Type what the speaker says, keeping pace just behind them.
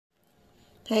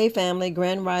Hey family,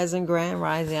 Grand Rising, Grand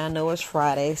Rising. I know it's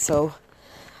Friday, so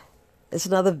it's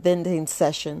another vending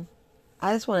session.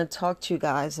 I just want to talk to you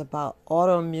guys about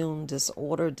autoimmune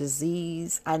disorder,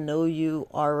 disease. I know you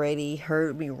already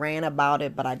heard me rant about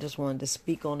it, but I just wanted to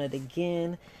speak on it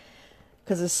again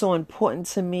because it's so important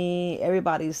to me.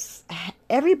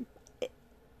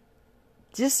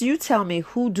 Just you tell me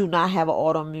who do not have an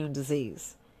autoimmune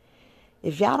disease.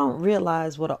 If y'all don't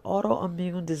realize what an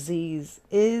autoimmune disease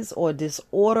is or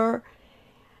disorder,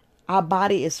 our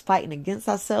body is fighting against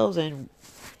ourselves, and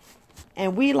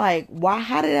we like, why?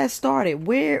 How did that start?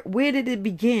 Where did it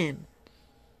begin?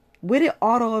 Where did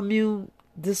autoimmune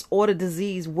disorder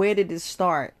disease? Where did it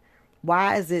start?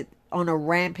 Why is it on a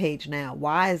rampage now?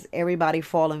 Why is everybody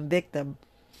falling victim?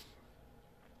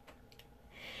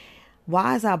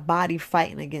 Why is our body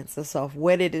fighting against itself?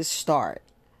 Where did it start?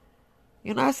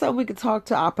 That's something we could talk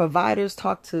to our providers,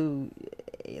 talk to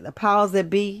the powers that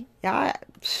be. Y'all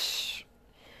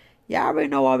already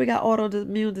know why we got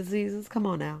autoimmune diseases. Come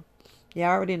on now. Y'all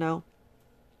already know.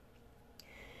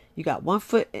 You got one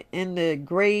foot in the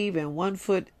grave and one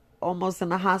foot almost in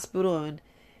the hospital,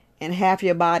 and half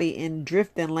your body in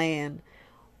drifting land,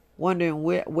 wondering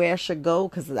where I should go,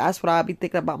 because that's what I'll be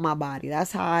thinking about my body.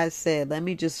 That's how I said, let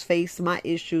me just face my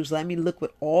issues. Let me look with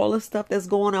all the stuff that's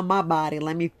going on in my body.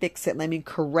 Let me fix it. Let me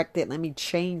correct it. Let me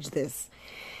change this.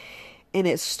 And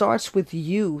it starts with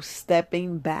you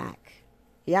stepping back.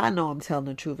 Yeah, I know I'm telling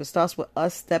the truth. It starts with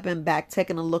us stepping back,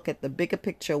 taking a look at the bigger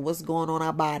picture, what's going on in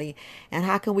our body, and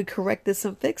how can we correct this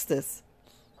and fix this.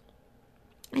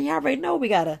 And you already know we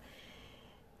got to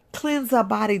cleanse our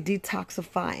body,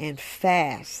 detoxify, and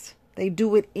fast. They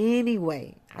do it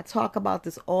anyway. I talk about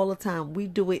this all the time. They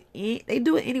do it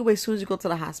anyway as soon as you go to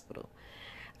the hospital.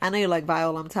 I know you're like,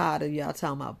 Viola, I'm tired of y'all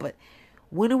talking about, but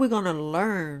when are we going to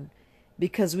learn?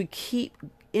 Because we keep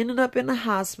ending up in the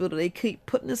hospital. They keep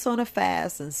putting us on a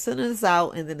fast and sending us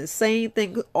out, and then the same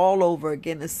thing all over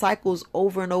again. The cycles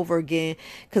over and over again,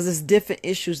 because it's different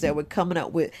issues that we're coming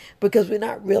up with, because we're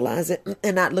not realizing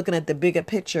and not looking at the bigger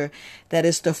picture, that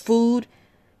it's the food,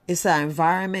 it's our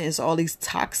environment, it's all these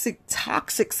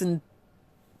toxics and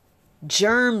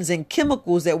germs and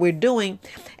chemicals that we're doing,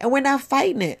 and we're not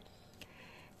fighting it.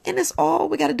 And it's all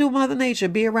we got to do with Mother Nature.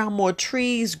 Be around more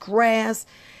trees, grass,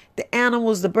 the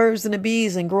animals, the birds and the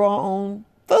bees, and grow our own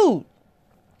food.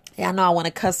 Yeah, I know I want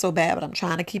to cuss so bad, but I'm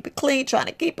trying to keep it clean,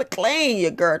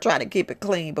 your girl, trying to keep it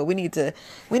clean. But we need to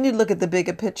look at the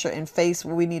bigger picture and face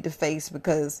what we need to face,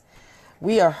 because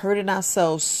we are hurting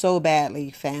ourselves so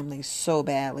badly, family, so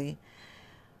badly.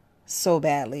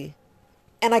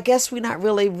 And I guess we're not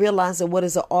really realizing what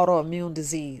is an autoimmune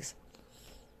disease.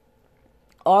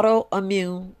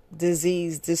 Autoimmune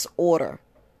disease disorder.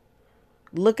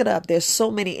 Look it up. There's so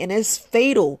many, and it's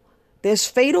fatal. There's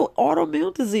fatal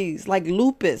autoimmune disease like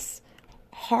lupus,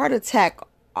 heart attack,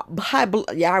 high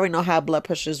blood. You already know high blood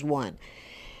pressure is one.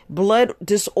 Blood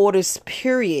disorders,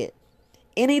 period.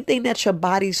 Anything that your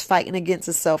body's fighting against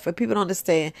itself. If people don't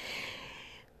understand,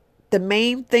 the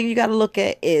main thing you got to look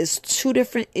at is two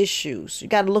different issues. You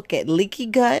got to look at leaky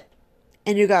gut,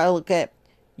 and you got to look at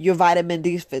your vitamin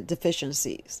D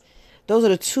deficiencies. Those are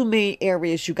the two main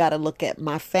areas you got to look at.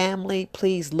 My family,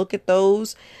 please look at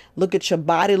those. Look at your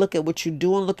body. Look at what you're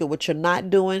doing. Look at what you're not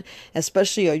doing.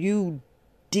 Especially, are you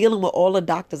dealing with all the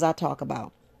doctors I talk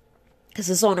about? Because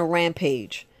it's on a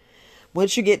rampage.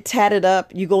 Once you get tatted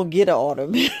up, you're going to get an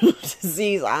autoimmune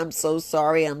disease. I'm so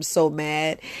sorry. I'm so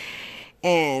mad.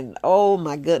 And oh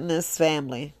my goodness,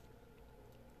 family.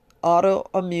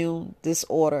 Autoimmune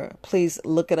disorder. Please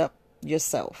look it up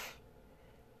yourself.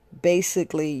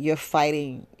 Basically, you're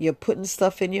fighting, you're putting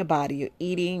stuff in your body, you're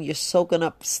eating, you're soaking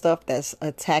up stuff that's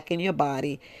attacking your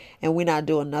body, and we're not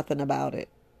doing nothing about it.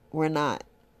 We're not.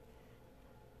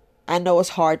 I know it's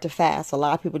hard to fast. A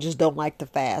lot of people just don't like to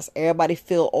fast. Everybody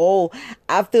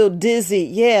I feel dizzy.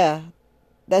 Yeah,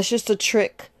 that's just a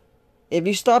trick. If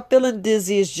you start feeling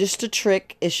dizzy, it's just a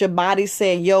trick. It's your body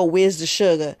saying, yo, where's the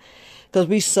sugar? Because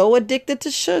we're so addicted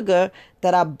to sugar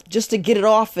that just to get it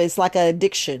off, it's like an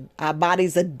addiction. Our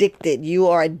body's addicted. You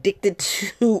are addicted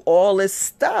to all this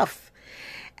stuff.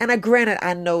 And granted,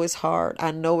 I know it's hard.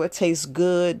 I know it tastes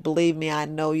good. Believe me, I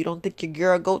know. You don't think your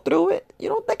girl go through it? You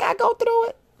don't think I go through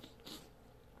it?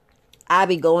 I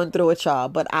be going through it, y'all.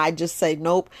 But I just say,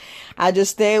 nope. I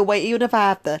just stay away, even if I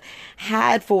have to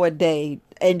hide for a day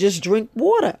and just drink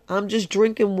water. I'm just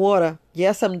drinking water.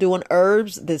 Yes, I'm doing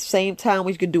herbs. At the same time,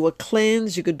 we could do a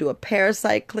cleanse. You could do a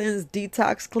parasite cleanse,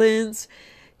 detox cleanse.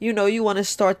 You want to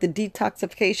start the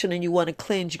detoxification and you want to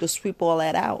cleanse. You can sweep all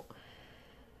that out.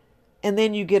 And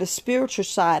then you get a spiritual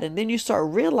side, and then you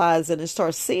start realizing and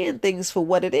start seeing things for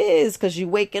what it is, because you're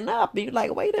waking up and you're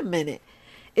like, wait a minute.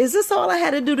 Is this all I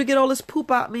had to do to get all this poop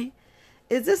out me?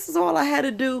 Is this all I had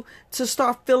to do to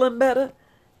start feeling better,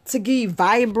 to get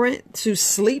vibrant, to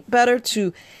sleep better,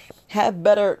 to have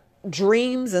better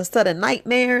dreams instead of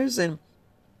nightmares and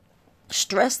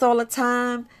stressed all the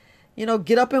time?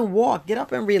 Get up and walk, get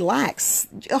up and relax.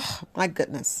 Oh, my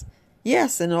goodness.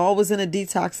 Yes, and always in a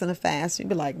detox and a fast. You'd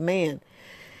be like, man,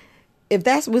 if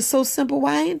that was so simple,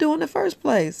 why I ain't doing it in the first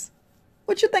place?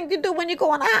 What you think you do when you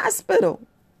go in the hospital?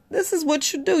 This is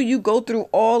what you do. You go through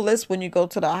all this when you go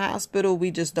to the hospital.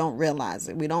 We just don't realize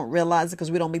it. We don't realize it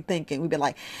because we don't be thinking. We be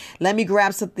like, let me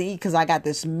grab something to eat because I got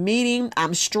this meeting.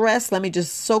 I'm stressed. Let me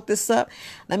just soak this up.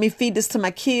 Let me feed this to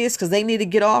my kids because they need to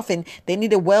get off and they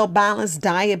need a well-balanced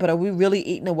diet. But are we really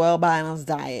eating a well-balanced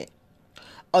diet?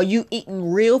 Are you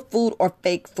eating real food or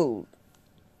fake food?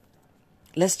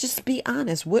 Let's just be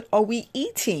honest. What are we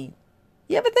eating?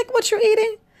 You ever think what you're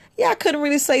eating? Yeah, I couldn't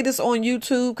really say this on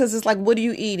YouTube because it's like, what are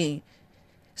you eating?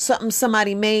 Something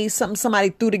somebody made, something somebody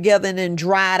threw together and then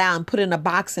dried out and put in a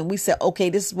box. And we said, okay,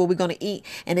 this is what we're going to eat.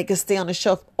 And it can stay on the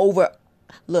shelf over.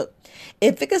 Look,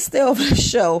 if it can stay over the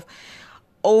shelf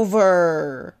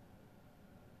over,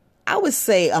 I would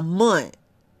say a month,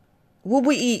 what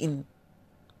we eating?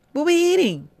 What we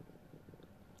eating?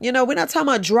 We're not talking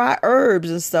about dry herbs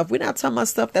and stuff. We're not talking about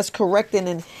stuff that's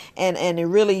correcting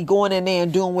and really going in there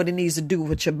and doing what it needs to do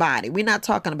with your body. We're not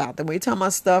talking about that. We're talking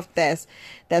about stuff that's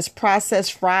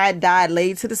processed, fried, dyed,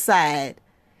 laid to the side,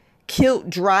 killed,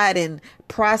 dried, and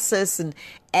processed, and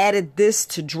added this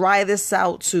to dry this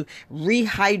out, to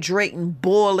rehydrate and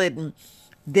boil it, and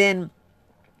then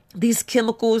these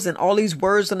chemicals and all these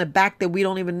words on the back that we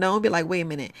don't even know. Be like, wait a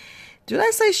minute. Did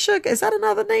I say sugar? Is that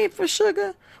another name for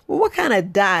sugar? Well, what kind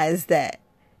of dye is that?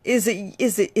 Is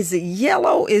it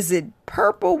yellow? Is it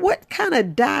purple? What kind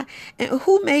of dye? And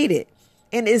who made it?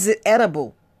 And is it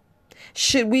edible?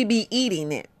 Should we be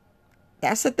eating it?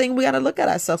 That's the thing we got to look at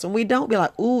ourselves. And we don't be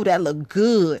like, ooh, that look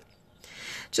good.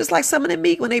 Just like some of the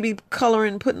meat when they be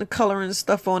putting the coloring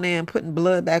stuff on there and putting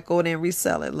blood back on there and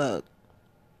resell it. Look,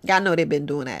 I know they've been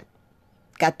doing that.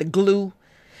 Got the glue.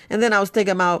 And then I was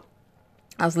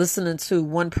listening to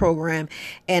one program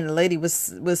and the lady was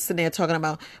sitting there talking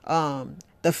about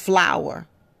the flour.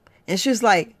 And she was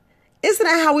like, isn't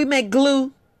that how we make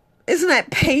glue? Isn't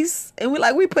that paste? And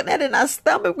we putting that in our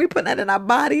stomach. We putting that in our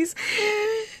bodies.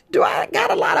 Do I got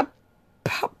a lot of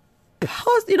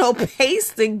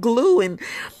paste and glue and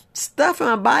stuff in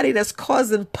my body that's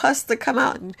causing pus to come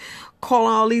out and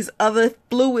calling all these other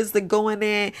fluids that go in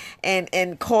there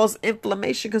and cause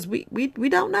inflammation? Because we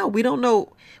don't know. We don't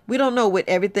know with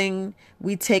everything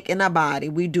we take in our body.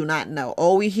 We do not know.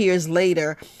 All we hear is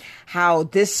later how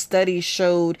this study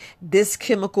showed this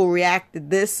chemical reacted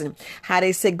this, and how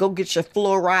they said, go get your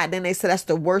fluoride. Then they said that's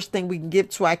the worst thing we can give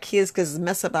to our kids because it's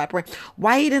messed up our brain.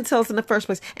 Why you didn't tell us in the first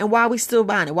place? And why are we still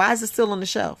buying it? Why is it still on the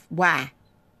shelf? Why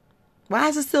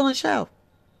is it still on the shelf?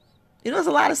 There's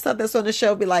a lot of stuff that's on the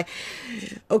shelf. Be like,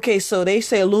 okay, so they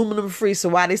say aluminum free. So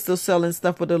why are they still selling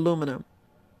stuff with aluminum?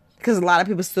 Because a lot of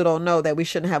people still don't know that we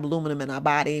shouldn't have aluminum in our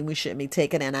body and we shouldn't be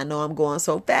taking it. And I know I'm going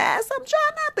so fast. I'm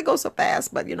trying not to go so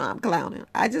fast, but I'm clowning.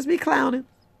 I just be clowning.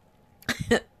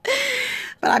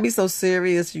 But I be so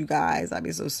serious, you guys. I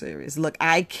be so serious. Look,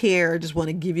 I care. Just want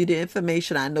to give you the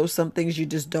information. I know some things you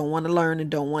just don't want to learn and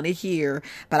don't want to hear.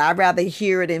 But I'd rather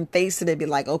hear it and face it and be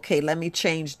like, okay, let me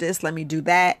change this. Let me do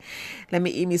that. Let me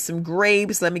eat me some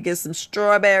grapes. Let me get some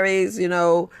strawberries,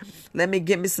 Let me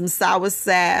get me some sour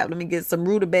sap. Let me get some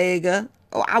rutabaga.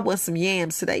 Oh, I want some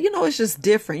yams today. It's just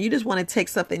different. You just want to take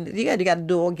something. You got to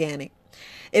do organic.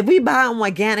 If we buy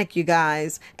organic, you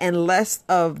guys, and less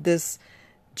of this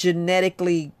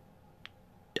genetically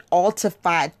altered,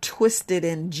 twisted,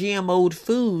 and GMO'd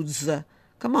foods,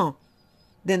 come on,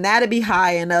 then that'd be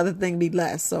high and the other thing be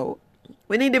less. So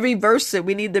we need to reverse it.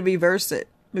 We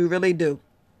really do.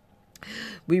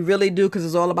 Because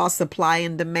it's all about supply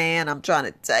and demand. I'm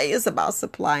trying to tell you, it's about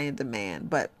supply and demand.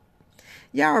 But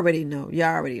y'all already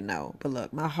know. But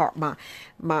look, my heart,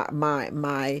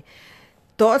 my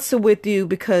thoughts are with you,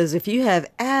 because if you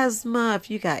have asthma, if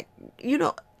you got,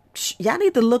 y'all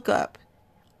need to look up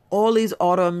all these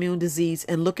autoimmune disease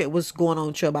and look at what's going on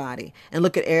with your body and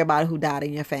look at everybody who died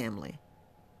in your family.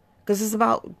 Because it's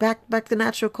about back to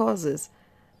natural causes.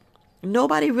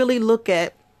 Nobody really look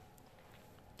at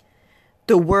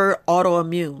the word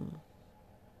autoimmune.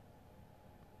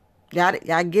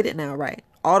 Y'all get it now, right?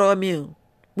 Autoimmune.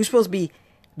 We're supposed to be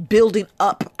building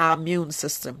up our immune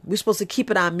system. We're supposed to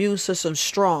keep our immune system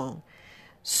strong.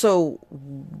 So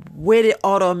where did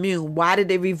autoimmune, why did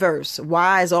they reverse?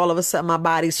 Why is all of a sudden my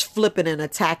body's flipping and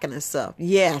attacking itself?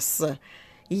 Yes.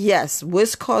 Yes.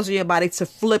 What's causing your body to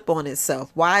flip on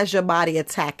itself? Why is your body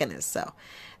attacking itself?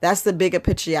 That's the bigger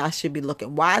picture I should be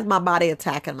looking. Why is my body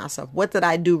attacking myself? What did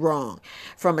I do wrong?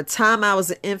 From a time I was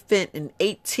an infant and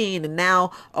 18 and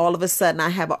now all of a sudden I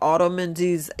have an autoimmune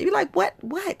disease. You're like, what?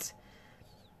 What?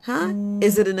 Huh?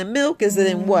 Is it in the milk? Is it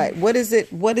in what? What is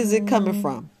it? What is it coming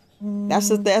from? That's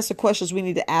the questions we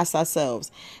need to ask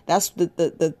ourselves. That's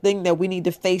the thing that we need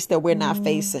to face that we're not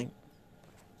facing.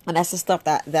 And that's the stuff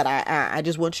that I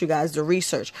just want you guys to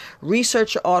research.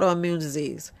 Research your autoimmune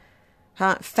disease.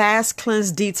 Huh? Fast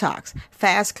cleanse detox.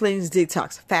 Fast cleanse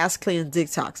detox. Fast cleanse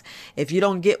detox. If you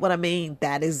don't get what I mean,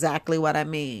 that's exactly what I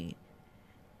mean.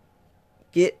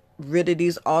 Get rid of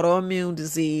these autoimmune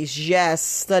disease. Yes,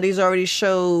 studies already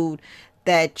showed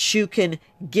that you can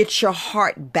get your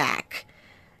heart back.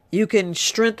 You can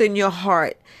strengthen your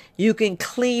heart. You can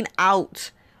clean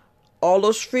out all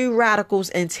those free radicals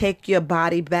and take your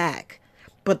body back.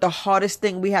 But the hardest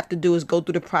thing we have to do is go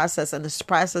through the process. And this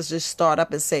process just start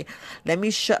up and say, let me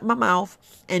shut my mouth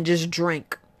and just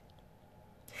drink.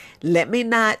 Let me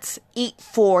not eat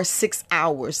for 6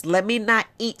 hours. Let me not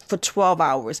eat for 12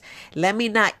 hours. Let me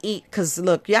not eat. Because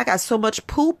look, y'all got so much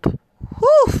poop.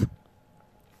 Whew.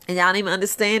 And y'all don't even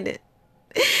understand it.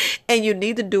 And you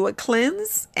need to do a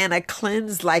cleanse, and a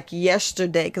cleanse like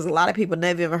yesterday, because a lot of people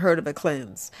never even heard of a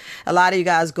cleanse. A lot of you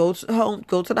guys go to home,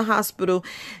 go to the hospital,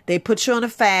 they put you on a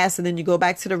fast, and then you go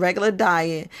back to the regular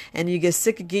diet, and you get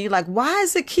sick again. You're like, why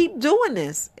does it keep doing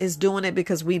this? It's doing it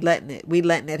because we letting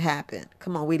it happen.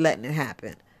 Come on, we letting it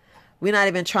happen. We're not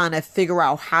even trying to figure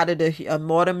out how did the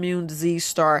autoimmune disease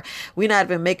start. We're not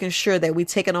even making sure that we're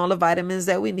taking all the vitamins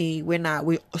that we need. We're not.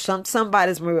 Some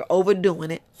vitamins we're overdoing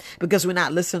it because we're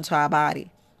not listening to our body.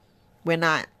 We're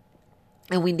not.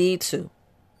 And we need to.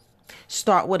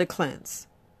 Start with a cleanse.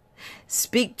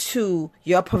 Speak to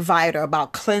your provider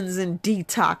about cleansing,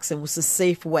 detoxing, what's a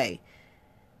safe way.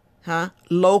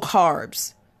 Low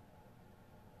carbs.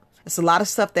 It's a lot of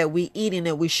stuff that we eating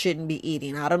that we shouldn't be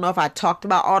eating. I don't know if I talked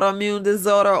about autoimmune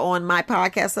disorder on my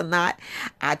podcast or not.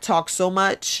 I talk so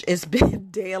much. It's been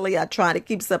daily. I try to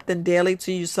keep something daily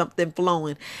to you, something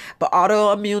flowing. But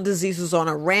autoimmune disease is on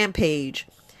a rampage.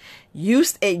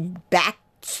 Back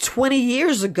 20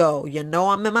 years ago,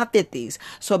 I'm in my 50s.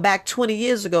 So back 20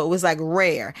 years ago, it was like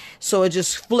rare. So it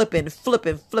just flipping.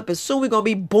 Soon we're going to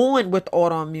be born with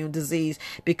autoimmune disease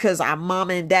because our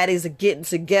mama and daddies are getting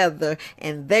together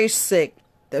and they're sick.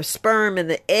 The sperm and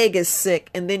the egg is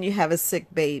sick. And then you have a sick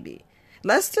baby.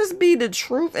 Let's just be the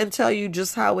truth and tell you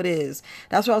just how it is.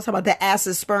 That's what I was talking about. The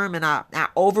acid sperm and our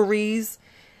ovaries.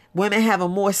 Women having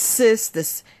more cysts,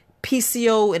 this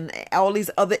PCO and all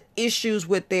these other issues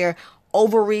with their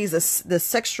ovaries, the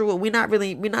sexual. We're not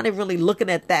even really looking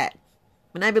at that.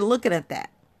 We're not even looking at that.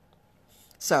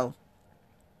 So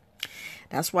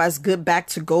that's why it's good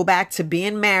to go back to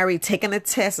being married, taking a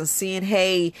test and seeing,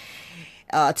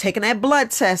 taking that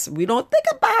blood test. We don't think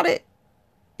about it.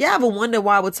 You ever wonder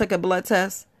why we took a blood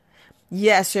test?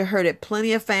 Yes, you heard it.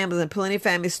 Plenty of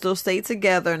families still stayed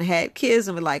together and had kids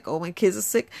and were like, oh, when kids are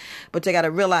sick. But you got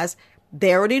to realize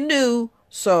they already knew.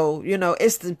 So,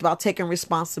 it's about taking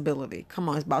responsibility. Come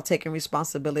on, it's about taking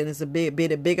responsibility. And it's be a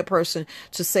bigger person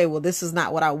to say, well, this is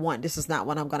not what I want. This is not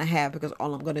what I'm going to have because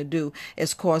all I'm going to do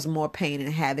is cause more pain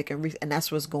and havoc. And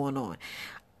that's what's going on.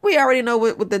 We already know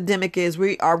what the demic is.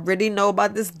 We already know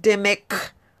about this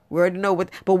demic. We already know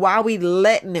but why are we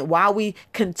letting it? Why we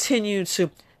continue to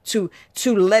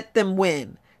let them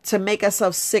win? To make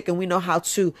ourselves sick, and we know how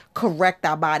to correct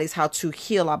our bodies, how to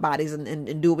heal our bodies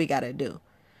and do what we got to do.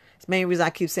 It's the main reason I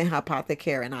keep saying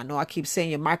apothecary. And I know I keep saying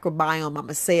your microbiome. I'm going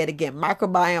to say it again.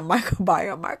 Microbiome.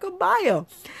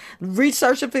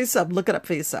 Research it for yourself. Look it up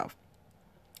for yourself.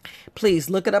 Please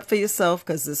look it up for yourself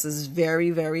because this is very,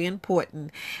 very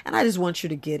important. And I just want you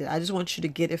to get it. I just want you to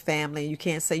get it, family. You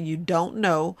can't say you don't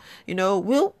know.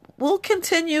 We'll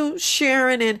continue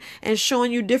sharing and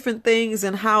showing you different things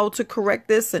and how to correct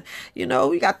this. And, you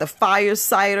got the fire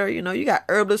cider, you got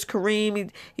Herbalist Kareem.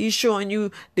 He's showing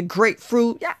you the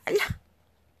grapefruit. Yeah.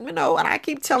 And I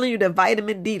keep telling you the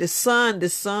vitamin D, the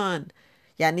sun.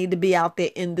 Y'all need to be out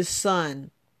there in the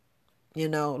sun.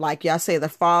 Like y'all say, the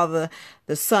Father,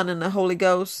 the Son, and the Holy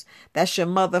Ghost. That's your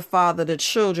mother, father, the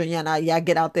children. Y'all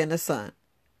get out there in the sun.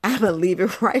 I'm going to leave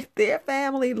it right there,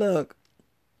 family. Look.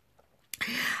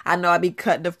 I know I be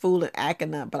cutting the fool and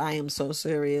acting up, but I am so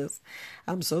serious.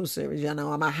 I'm so serious. You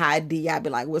know, I'm a high D. I be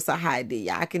like, what's a high D?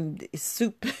 Y'all can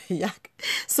y'all can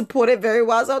support it very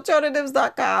well. It's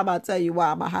alternatives.com. I'll tell you why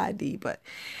I'm a high D, but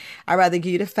I'd rather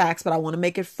give you the facts, but I want to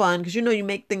make it fun because, you know, you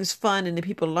make things fun and then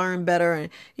people learn better. And,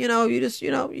 you know, you just,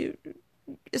 you know,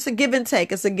 it's a give and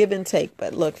take. It's a give and take.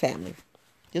 But look, family,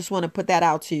 just want to put that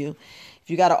out to you. If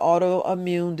you got an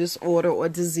autoimmune disorder or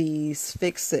disease,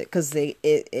 fix it because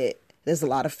there's a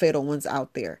lot of fatal ones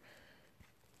out there.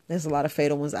 There's a lot of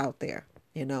fatal ones out there.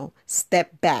 You know,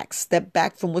 step back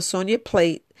from what's on your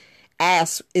plate.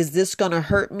 Ask, is this going to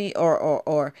hurt me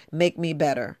or make me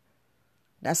better?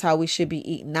 That's how we should be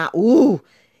eating. Not, ooh,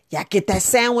 y'all get that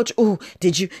sandwich. Ooh,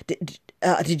 did you get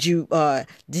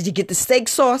the steak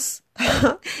sauce?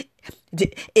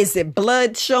 Is it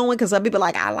blood showing? Because some people are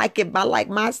like, I like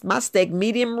my steak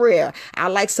medium rare. I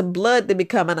like some blood to be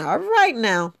coming out. All right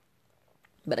now.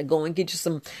 Better go and get you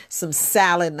some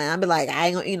salad now. I'll be like, I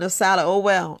ain't gonna eat no salad. Oh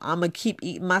well, I'm gonna keep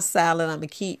eating my salad. I'm gonna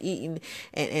keep eating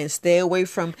and stay away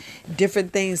from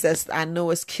different things that I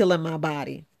know is killing my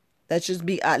body. Let's just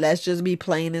be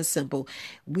plain and simple.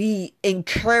 We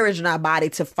encouraging our body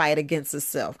to fight against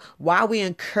itself. Why are we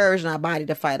encouraging our body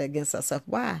to fight against itself?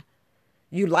 Why?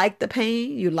 You like the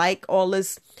pain? You like all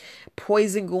this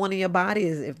poison going in your body?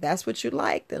 If that's what you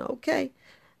like, then okay.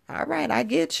 All right, I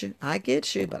get you.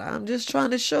 But I'm just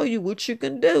trying to show you what you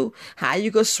can do, how you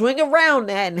can swing around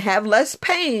that and have less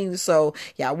pain. So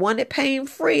y'all want it pain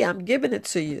free. I'm giving it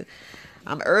to you.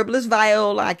 I'm herbalist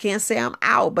Viola. I can't say I'm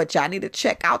out, but y'all need to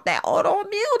check out that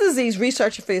autoimmune disease.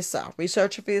 Research it for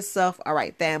yourself. All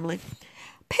right, family.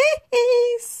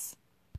 Peace.